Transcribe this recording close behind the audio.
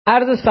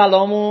عرض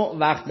سلام و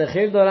وقت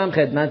بخیر دارم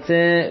خدمت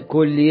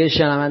کلیه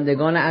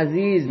شنوندگان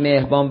عزیز،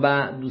 مهربان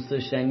و دوست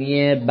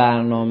داشتنی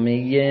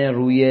برنامه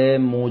روی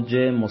موج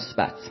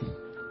مثبت.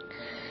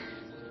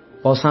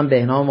 باز هم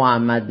بهنام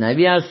محمد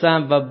نبی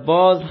هستم و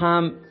باز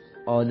هم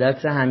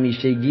عادت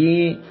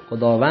همیشگی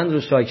خداوند رو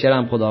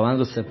شاکرم، خداوند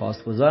رو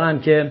سپاسگزارم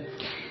که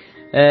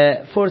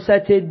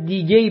فرصت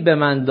دیگه‌ای به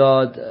من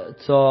داد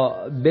تا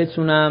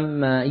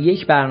بتونم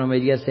یک برنامه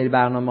دیگه از سری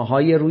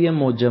برنامه‌های روی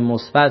موج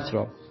مثبت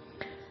رو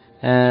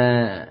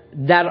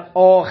در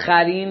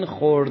آخرین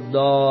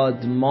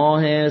خرداد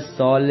ماه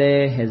سال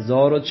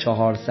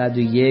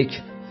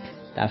 1401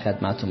 در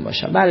خدمتون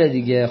باشم. بله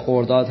دیگه،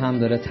 خرداد هم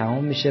داره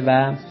تمام میشه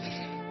و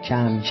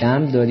کم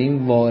کم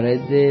داریم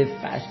وارد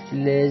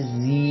فصل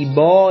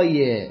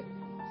زیبای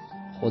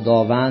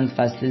خداوند،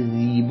 فصل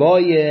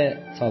زیبای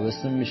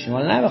تابستون میشیم.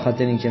 حالا نه به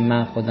خاطر اینکه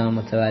من خودم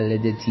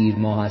متولد تیر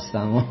ماه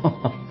هستم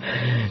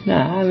نه،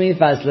 همه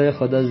فصلهای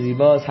خدا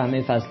زیباست،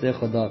 همه فصلهای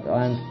خدا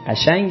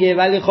قشنگه،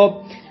 ولی خب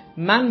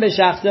من به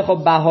شخصه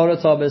خب بهار و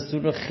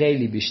تابستون رو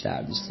خیلی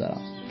بیشتر دوست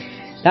دارم.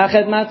 در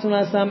خدمتتون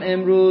هستم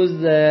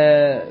امروز.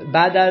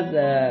 بعد از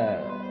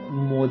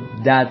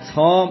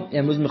مدت‌ها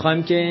امروز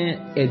میخوایم که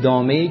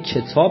ادامه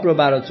کتاب رو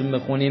براتون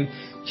بخونیم،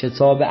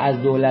 کتاب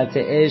از دولت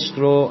عشق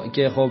رو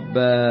که خب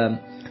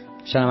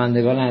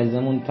شنوندگان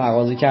عزیزمون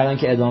تقاضا کردن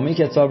که ادامه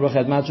کتاب رو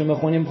خدمتتون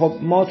بخونیم. خب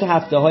ما تو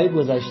هفته‌های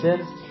گذشته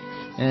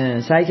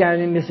سعی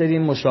کردیم یه سری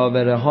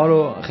مشاوره ها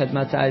رو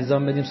خدمت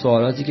عزیزان بدیم،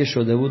 سوالاتی که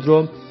شده بود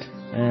رو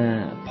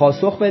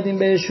پاسخ بدیم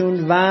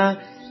بهشون و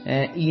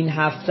این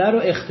هفته رو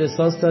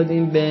اختصاص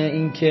دادیم به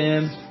این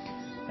که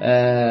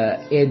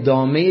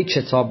ادامه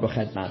کتاب رو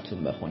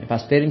خدمتتون بخونیم.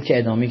 پس بریم که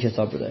ادامه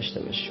کتاب رو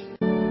داشته باشیم.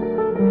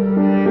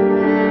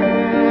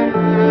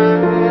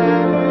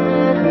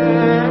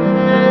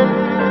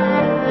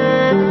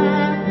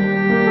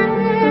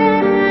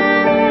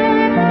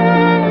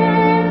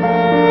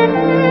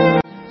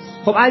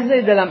 خب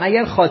عزیزای دلم،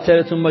 اگر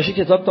خاطرتون باشه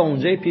کتاب تا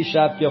اونجای پیش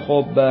رفت که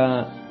خب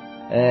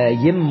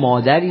یه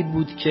مادری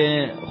بود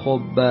که خب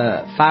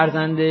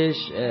فرزندش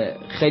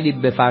خیلی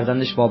به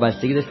فرزندش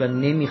وابستگی داشت و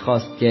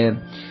نمیخواست که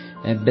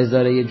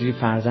بذاره یه جوری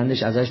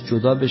فرزندش ازش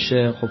جدا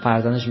بشه. خب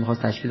فرزندش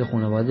میخواست تشکیل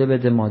خانواده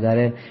بده،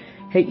 مادر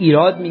هی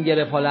ایراد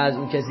میگرفت حالا از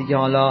اون کسی که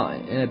حالا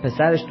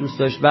پسرش دوست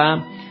داشت و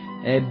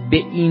به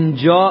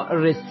اینجا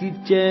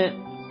رسید که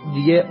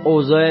دیگه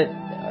اوضاع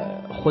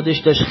خودش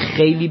داشت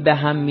خیلی به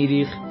هم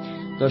میریخت،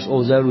 داشت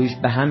اوضاع رویش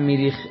به هم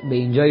میریخت. به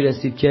اینجای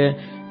رسید که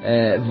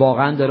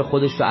واقعا داره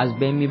خودش رو از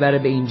بین میبره.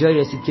 به اینجای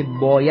رسید که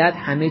باید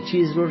همه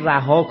چیز رو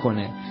رها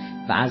کنه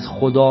و از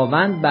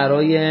خداوند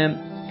برای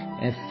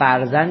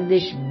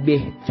فرزندش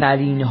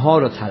بهترین ها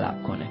رو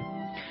طلب کنه.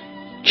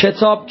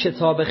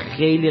 کتاب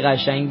خیلی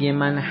قشنگیه.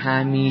 من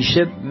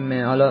همیشه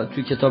حالا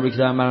توی کتاب رو که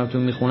دارم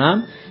براتون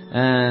میخونم،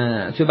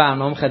 توی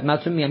برنامه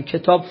خدمتتون میگم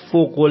کتاب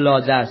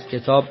فوق‌العاده است،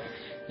 کتاب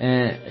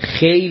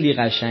خیلی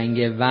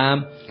قشنگه و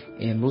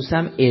امروز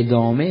هم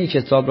ادامه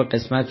کتاب رو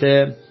قسمت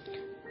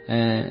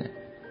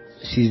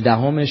 13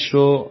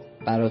 رو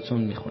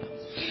براتون میخونم.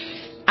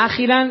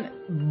 اخیراً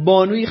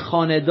بانوی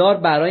خانه‌دار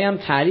برایم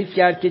تعریف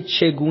کرد که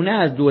چگونه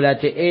از دولت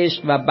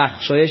عشق و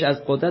بخشایش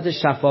از قدرت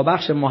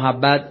شفابخش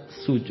محبت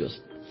سود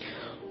جست.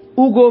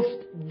 او گفت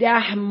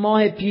 10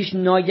 ماه پیش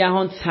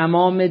ناگهان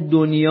تمام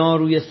دنیا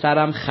روی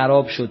سرم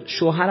خراب شد.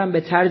 شوهرم به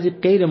طرزی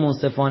غیر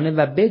منصفانه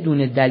و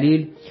بدون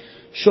دلیل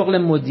شغل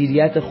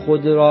مدیریت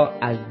خود را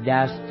از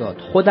دست داد.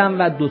 خودم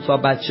و 2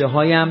 بچه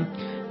هایم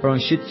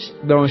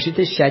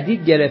برونشیت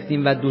شدید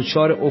گرفتیم و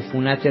دچار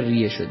عفونت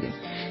ریه شدیم.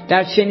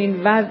 در چنین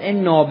وضع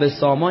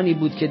نابسامانی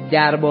بود که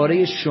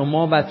درباره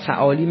شما و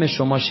تعالیم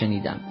شما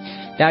شنیدم.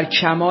 در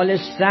کمال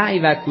سعی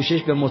و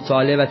کوشش به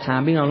مطالعه و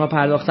تمرین آنها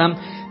پرداختم.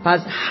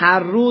 پس هر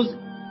روز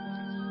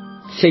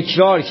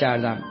تکرار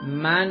کردم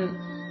من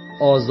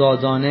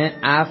آزادانه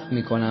عفو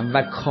میکنم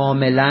و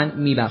کاملا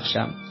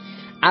میبخشم.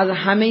 از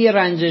همه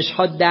رنجش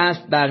ها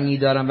دست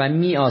برمیدارم و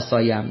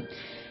میآسایم.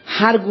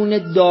 هر گونه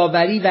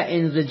داوری و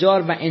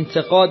انزجار و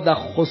انتقاد و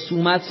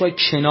خصومت را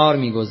کنار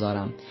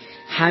میگذارم.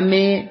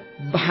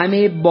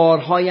 همه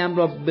بارهایم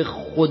را به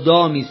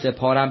خدا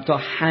میسپارم تا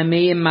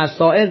همه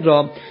مسائل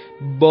را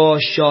با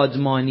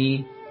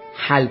شادمانی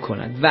حل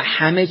کند و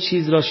همه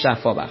چیز را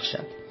شفا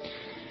بخشد.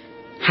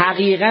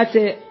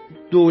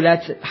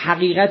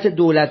 حقیقت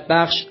دولت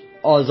بخش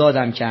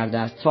آزادم کرده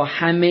است تا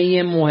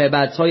همه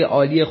موهبت‌های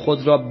عالی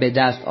خود را به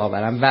دست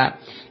آورم و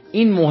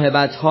این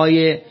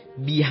موهبت‌های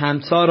بی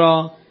همتا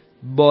را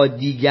با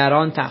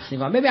دیگران تقسیم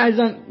کنم. ببین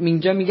عزیزان،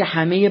 اینجا میگه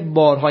همه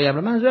بارهایم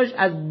را، منظورش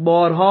از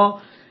بارها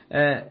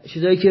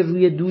چیزایی که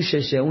روی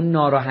دوششه، اون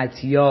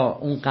ناراحتی‌ها،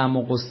 اون غم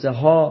و غصه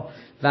ها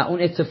و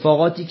اون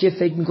اتفاقاتی که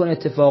فکر میکنه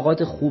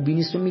اتفاقات خوبی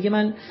نیست، و میگه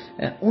من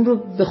اون رو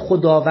به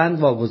خداوند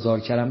واگذار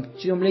کردم.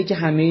 جمله‌ای که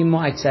همه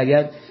ما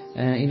اکثریت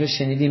این رو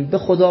شنیدیم: به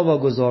خدا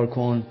واگذار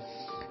کن،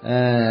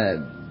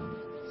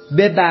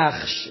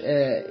 ببخش.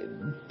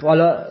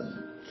 حالا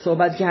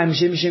صحبت که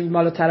همیشه میشه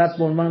حالا طرف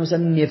به عنوان مثلا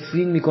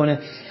نفرین میکنه.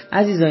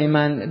 عزیزای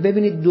من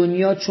ببینید،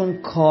 دنیا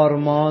چون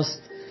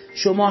کارماست،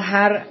 شما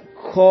هر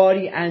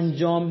کاری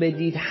انجام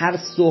بدید، هر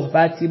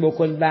صحبتی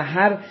بکنید و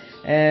هر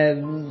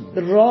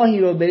راهی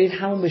رو برید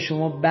همون به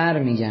شما بر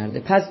میگرده.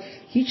 پس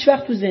هیچ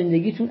وقت تو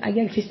زندگیتون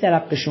اگر کسی در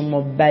حق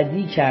شما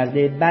بدی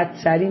کرده،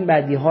 بدترین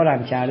بدی ها رو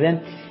هم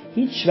کرده،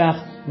 هیچ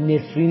وقت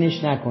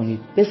نفرینش نکنید،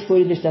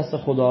 بسپاریدش دست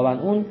خداوند.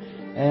 اون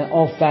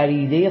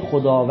آفریده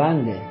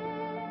خداونده،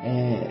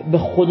 به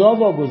خدا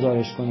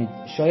واگذارش کنید.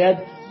 شاید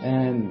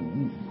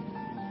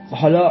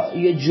حالا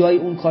یه جای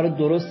اون کار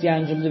درستی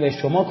انجام داده و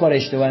شما کار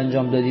اشتباه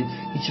انجام دادید،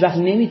 هیچ وقت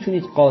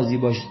نمیتونید قاضی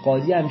باشید.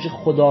 قاضی همیشه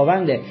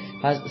خداونده.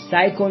 پس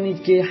سعی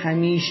کنید که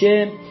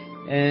همیشه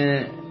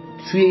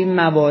توی این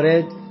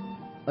موارد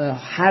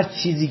هر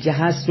چیزی که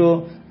هست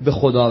رو به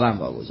خداوند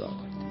واگذار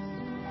کنید.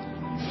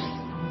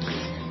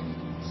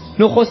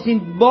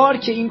 نخستین بار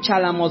که این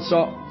کلمات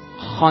را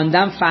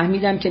خواندم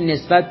فهمیدم که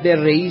نسبت به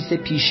رئیس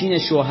پیشین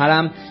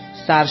شوهرم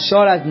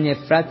سرشار از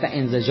نفرت و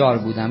انزجار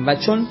بودم و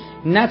چون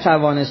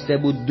نتوانسته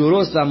بود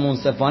درست و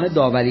منصفانه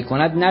داوری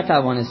کند،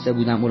 نتوانسته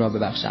بودم او را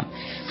ببخشم.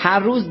 هر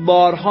روز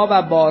بارها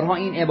و بارها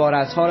این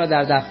عبارتها را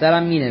در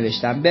دفترم می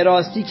نوشتم. به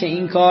راستی که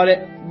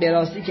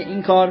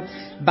این کار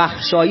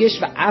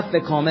بخشایش و عفو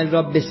کامل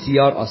را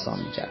بسیار آسان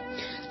می کرد.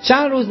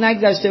 چند روز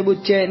نگذشته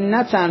بود که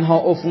نه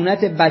تنها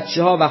عفونت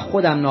بچه ها و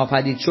خودم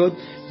ناپدید شد،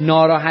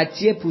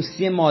 ناراحتی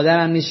پوستی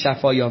مادرم نیز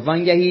شفا یافت.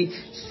 وانگهی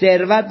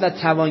ثروت و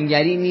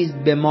توانگری نیز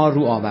به ما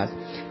رو آورد.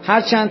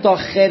 هرچند تا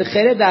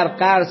خرخره در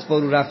قرض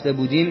فرو رفته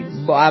بودیم،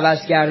 با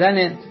عوض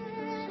کردن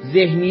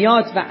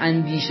ذهنیات و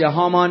اندیشه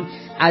هامان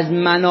از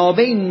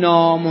منابع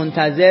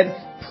نامنتظر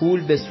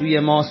پول به سوی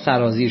ما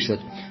سرازیر شد.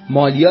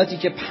 مالیاتی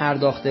که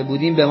پرداخته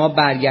بودیم به ما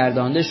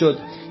برگردانده شد.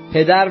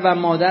 پدر و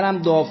مادرم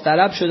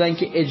داوطلب شدند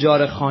که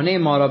اجاره خانه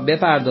ما را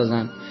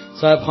بپردازند.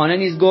 صاحب خانه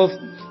نیز گفت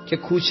که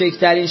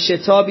کوچکترین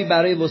شتابی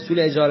برای وصول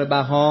اجاره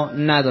بها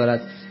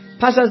ندارد.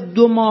 پس از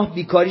 2 ماه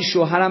بیکاری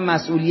شوهرم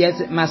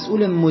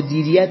مسئول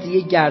مدیریت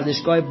یک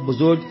گردشگاه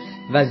بزرگ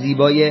و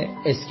زیبای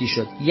اسکی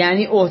شد.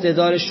 یعنی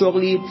عهدهدار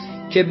شغلی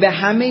که به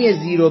همه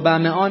زیر و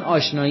بم آن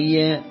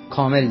آشنایی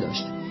کامل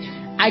داشت.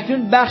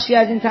 اکنون بخشی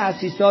از این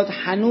تأسیسات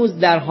هنوز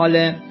در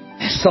حال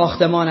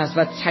ساختمان است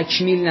و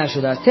تکمیل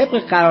نشده است. طبق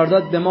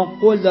قرارداد به ما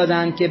قول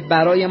دادند که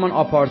برایمان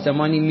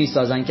آپارتمانی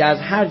می‌سازند که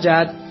از هر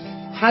جهت،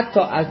 حتی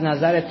از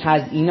نظر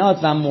تزیینات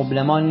و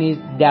مبلمان نیز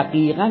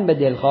دقیقاً به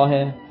دلخواه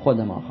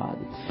خودمان خواهد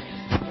بود.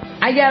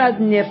 اگر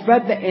از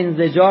نفرت و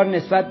انزجار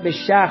نسبت به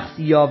شخص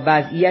یا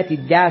وضعیتی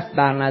دست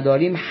بر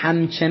نداریم،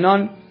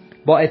 همچنان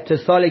با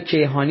اتصال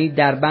کیهانی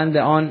در بند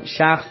آن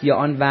شخص یا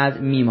آن وضع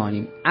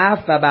میمانیم.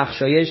 عفو و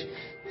بخشایش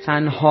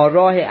تنها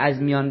راه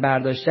از میان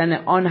برداشتن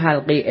آن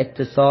حلقه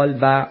اتصال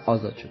و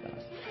آزاد شده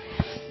است.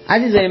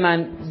 عزیزای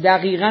من،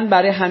 دقیقاً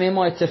برای همه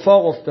ما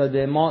اتفاق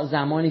افتاده. ما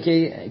زمانی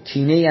که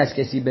کینه‌ای از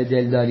کسی به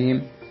دل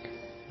داریم،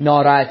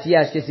 ناراحتی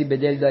از کسی به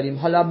دل داریم،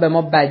 حالا به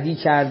ما بدی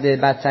کرده،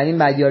 بدترین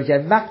بدیار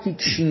کرده، وقتی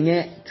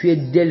کینه توی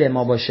دل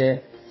ما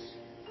باشه،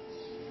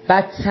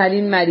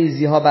 بدترین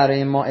مریضی ها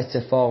برای ما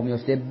اتفاق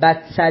میفته،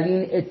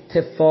 بدترین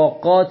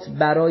اتفاقات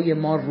برای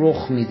ما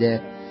رخ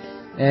میده،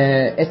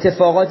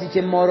 اتفاقاتی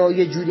که ما رو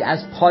یه جوری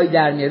از پای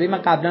در میاره. من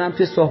قبلا هم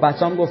توی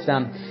صحبتام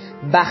گفتم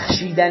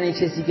بخشیدن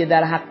کسی که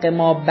در حق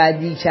ما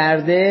بدی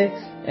کرده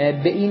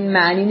به این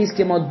معنی نیست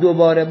که ما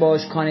دوباره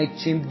باش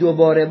کانکت،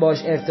 دوباره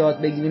باش ارتباط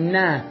بگیریم.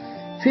 نه،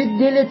 توی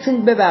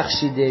دلتون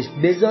ببخشیدش،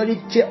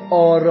 بذارید که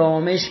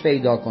آرامش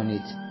پیدا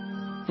کنید.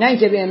 نه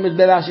اینکه به امروز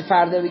ببخشید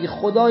فردا بگی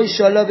خدا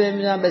انشالله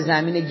بمیدونم به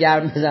زمین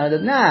گرم بزنه.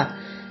 نه،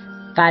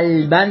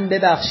 قلباً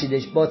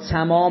ببخشیدش، با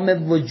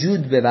تمام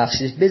وجود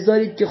ببخشیدش،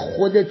 بذارید که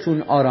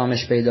خودتون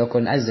آرامش پیدا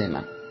کن. عزیز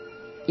من،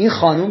 این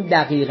خانوم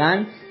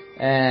دقیقاً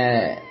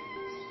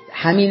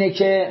همینه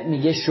که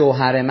میگه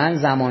شوهر من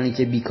زمانی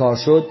که بیکار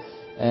شد،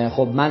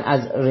 خب من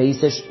از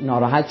رئیسش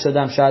ناراحت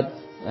شدم، شاید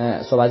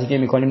صحبتی که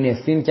میکنیم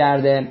نفرین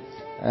کرده،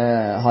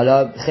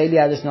 حالا خیلی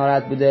ازش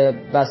ناراحت بوده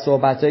و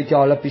صحبتایی که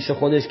حالا پیش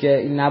خودش که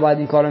این نباید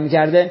این کارو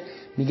میکرده،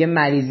 میگه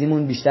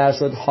مریضیمون بیشتر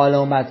شد،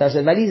 حالمون بدتر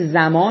شد. ولی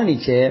زمانی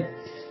که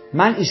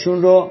من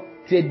ایشون رو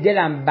توی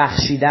دلم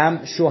بخشیدم،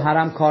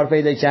 شوهرم کار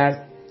پیدا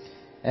کرد،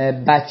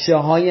 بچه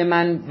های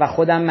من و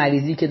خودم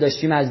مریضی که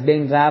داشتیم از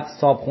بین رفت،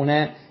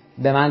 صاحبخونه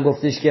به من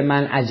گفتش که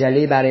من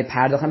عجله برای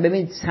پرداختم.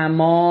 ببین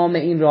تمام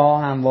این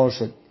راه هموار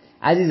شد.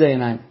 عزیزای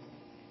من،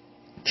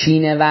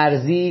 کینه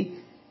ورزی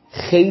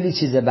خیلی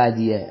چیز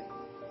بدیه.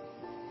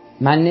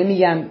 من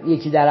نمیگم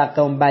یکی در حق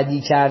اون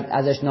بدی کرد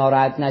ازش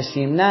ناراحت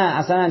نشیم، نه،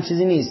 اصلا هم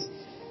چیزی نیست.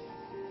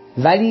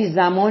 ولی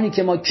زمانی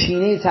که ما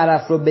کینه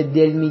طرف رو به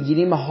دل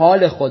میگیریم،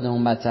 حال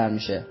خودمون بدتر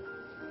میشه.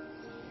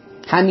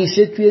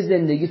 همیشه توی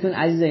زندگیتون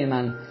عزیزای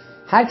من،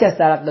 هر کس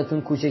در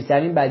حقتون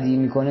کوچکترین بدی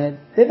میکنه،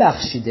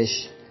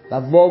 ببخشیدش و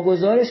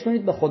واگذارش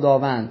کنید به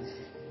خداوند.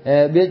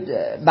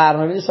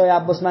 برنامه شایع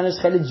عباس منش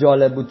خیلی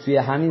جالب بود توی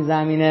همین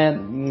زمینه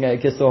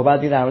که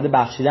صحبتی در مورد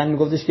بخشیدن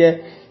میگفتش که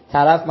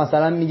طرف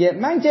مثلا میگه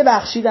من که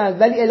بخشیدم،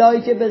 ولی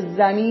الهی که به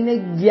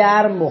زمین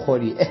گرم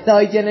بخوری،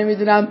 الهی که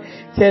نمیدونم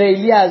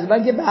تریلی از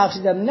من که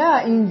بخشیدم.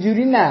 نه،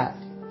 اینجوری نه،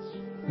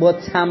 با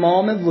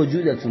تمام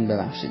وجودتون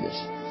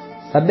ببخشیدش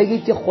و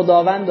بگید که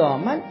خداوندا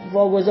من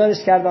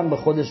واگذارش کردم به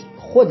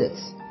خودت.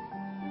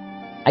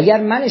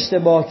 اگر من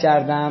اشتباه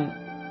کردم،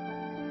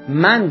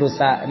 من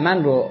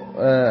رو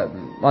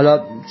حالا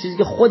چیزی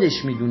که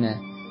خودش میدونه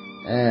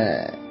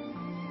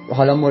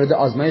حالا مورد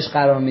آزمایش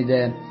قرار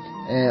میده،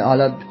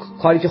 حالا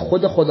کاری که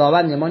خود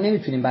خداوند، ما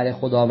نمیتونیم برای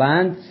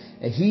خداوند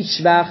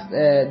هیچ وقت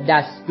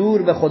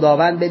دستور به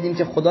خداوند بدیم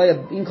که خدایا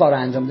این کار رو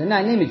انجام بده،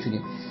 نه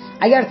نمیتونیم.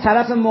 اگر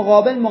طرف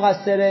مقابل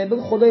مقصره،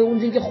 بگو خدای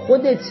اونجایی که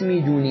خودت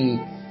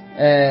میدونی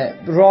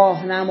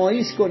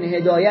راهنماییش کن،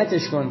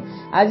 هدایتش کن.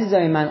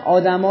 عزیزای من،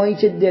 آدمایی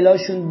که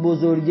دلاشون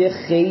بزرگه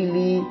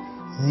خیلی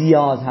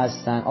زیاد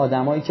هستن،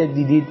 آدمایی که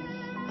دیدید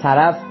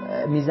طرف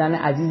میزنه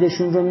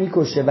عزیزشون رو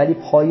میکشه ولی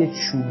پای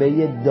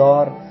چوبه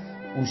دار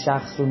اون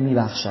شخص رو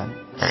میبخشن.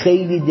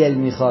 خیلی دل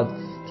میخواد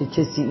که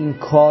کسی این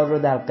کار رو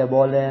در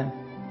قبال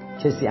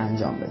کسی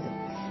انجام بده.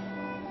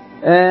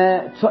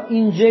 تا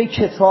اینجای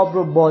کتاب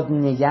رو باید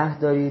نگه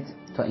دارید،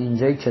 تا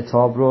اینجای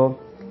کتاب رو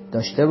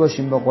داشته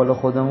باشیم به قول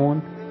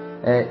خودمون.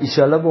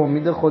 ایشالا به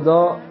امید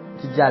خدا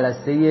تو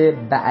جلسه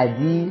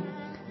بعدی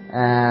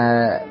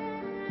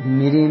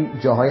میریم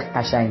جاهای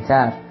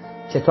قشنگتر.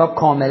 کتاب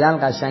کاملا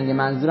قشنگه،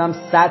 منظورم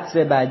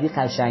سطر بعدی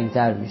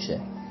قشنگتر میشه،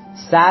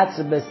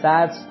 سطر به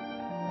سطر،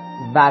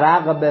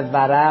 ورق به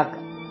ورق،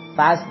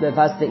 فصل به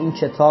فصل این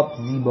کتاب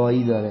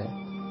زیبایی داره،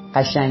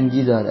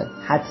 قشنگی داره.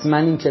 حتما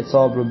این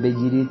کتاب رو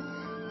بگیرید،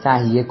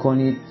 تهیه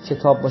کنید.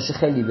 کتاب باشه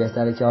خیلی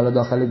بهتره که حالا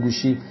داخل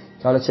گوشی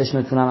که حالا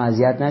چشمتونم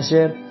اذیت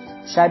نشه،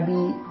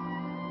 شبی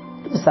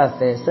 2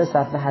 صفحه 3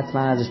 صفحه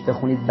حتما ازش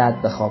بخونید،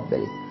 بعد به خواب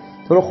برید.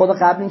 تو رو خدا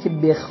قبل اینکه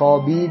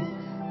بخوابید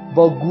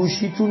با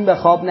گوشیتون به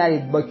خواب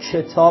نرید، با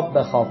کتاب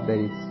به خواب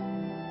برید،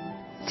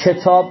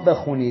 کتاب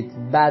بخونید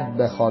بعد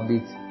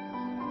بخوابید،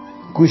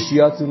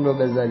 گوشیاتون رو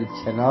بذارید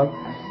کنار.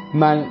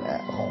 من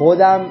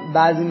خودم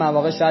بعضی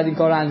مواقع شاید این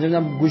کار رو انجام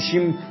بدم،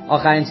 گوشیم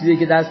آخرین چیزی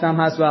که دستم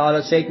هست و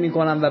حالا چک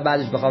میکنم و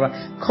بعدش بخوابم.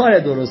 کار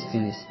درستی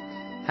نیست.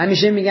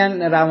 همیشه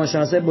میگن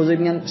روانشناسای بزرگ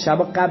میگن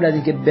شبا قبل از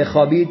اینکه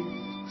بخوابید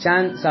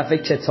چند صفحه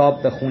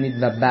کتاب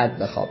بخونید و بعد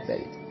بخواب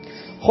برید.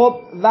 خب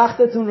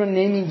وقتتون رو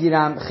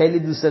نمیگیرم، خیلی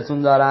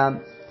دوستتون دارم.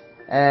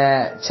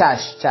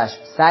 چشم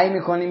سعی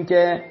میکنیم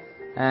که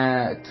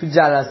تو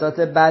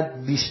جلسات بعد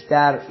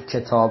بیشتر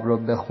کتاب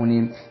رو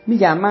بخونیم.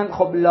 میگم من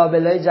خب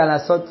لابلای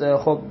جلسات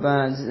خب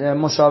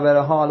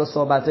مشاوره ها، حالا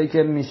صحبت هایی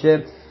که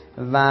میشه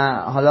و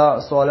حالا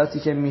سوالاتی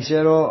که میشه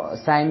رو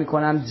سعی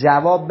میکنم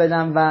جواب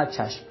بدم و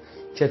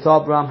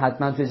کتاب رو هم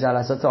حتما توی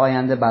جلسات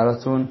آینده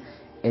براتون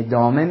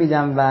ادامه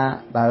میدم و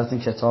براتون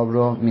کتاب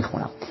رو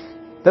میخونم.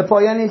 به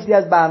پایان یکی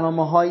از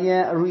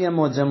برنامه‌های روی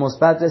موج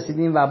مثبت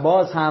رسیدیم و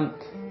باز هم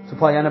تو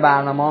پایان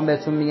برنامه هم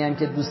بهتون میگم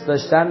که دوست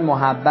داشتن،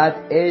 محبت،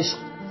 عشق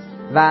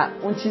و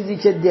اون چیزی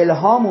که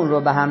دلهامون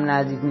رو به هم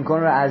نزدیک میکنه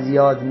رو از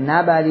یاد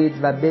نبرید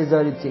و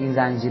بذارید که این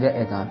زنجیره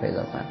ادامه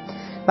پیدا کنه.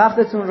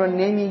 وقتتون رو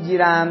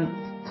نمیگیرم،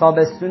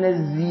 تابستون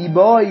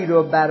زیبایی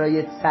رو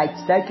برای تک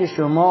تک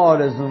شما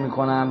آرزو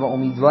میکنم و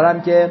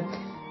امیدوارم که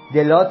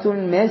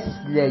دلاتون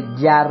مثل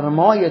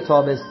گرمای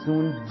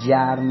تابستون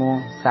گرم و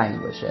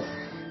سنگ باشه.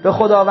 به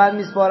خداوند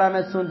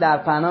میسپارمتون، در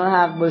پناه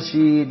حق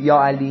باشید.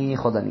 یا علی،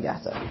 خدا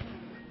نگهدار.